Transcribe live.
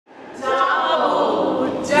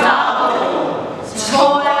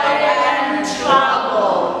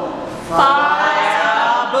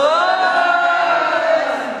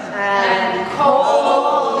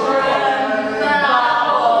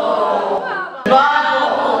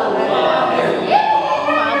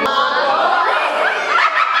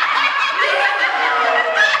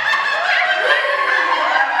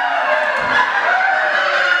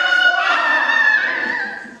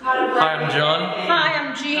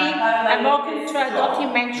and welcome to our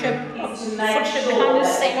documentary of footage behind the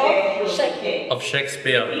scene of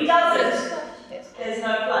Shakespeare. He doesn't. There's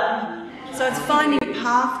no plan. So it's finding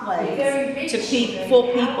pathways for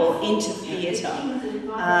people into theatre.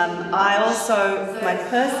 My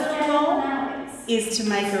personal goal is to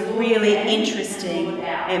make a really interesting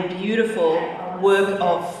and beautiful work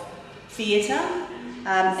of theatre.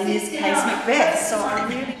 In this case, Macbeth. So I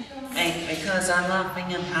really because I love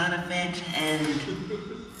being a part of it,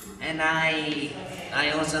 and I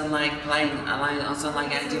also like playing. I also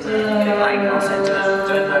like acting. I also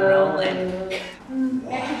doing my role and.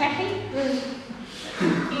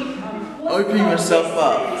 Opening myself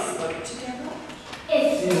up.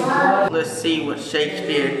 Let's see what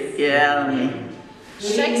Shakespeare get out of me.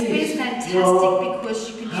 Shakespeare's fantastic because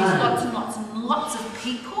you can use lots and lots and lots of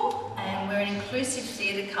people, and we're an inclusive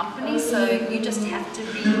theatre company, so you just have to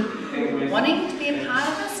be wanting to be a part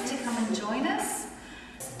of us, to come and join us.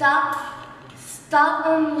 Start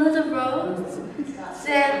on little roles,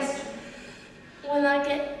 then when I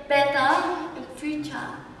get better in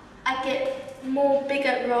future, I get more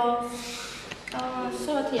bigger roles.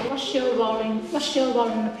 So yeah, what's your role in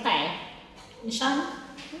the play? Nishan?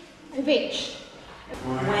 Which?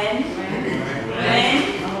 when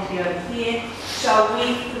I'll be over here. Shall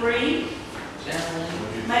we three?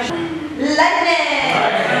 Lightning!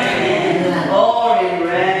 Glory,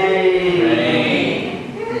 rain!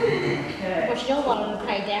 What's your role in the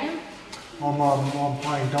play, Darren? I'm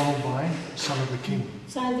playing Donald Bain, son of the king.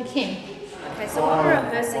 Son of the king. Okay, so what we're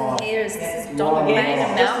rehearsing here is this is Donald Bain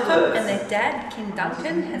and Malcolm, and their dad, King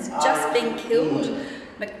Duncan, has just been killed.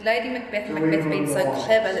 Lady Macbeth and Macbeth have been so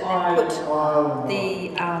clever that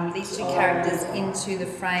they've put these two characters into the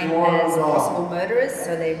frame as possible murderers,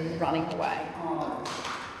 so they're running away.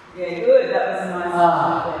 Yeah, good. That was a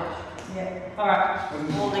nice. Yeah. All right.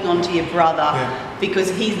 Holding on to your brother because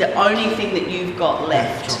he's the only thing that you've got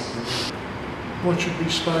left. What should be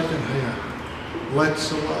spoken here?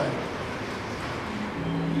 Let's away.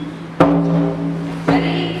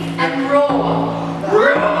 Ready and roar.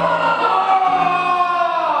 Roar!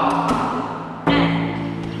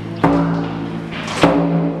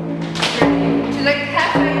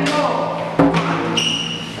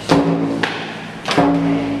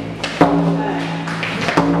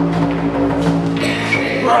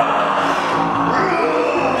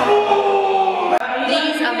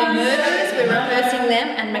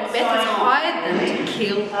 And Macbeth has hired them to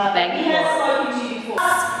kill Banquo.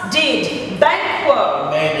 Did Banquo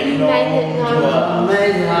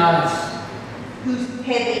whose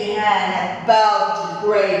heavy hand hath bowed to the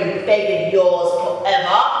grave and begged yours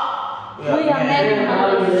forever? We are men.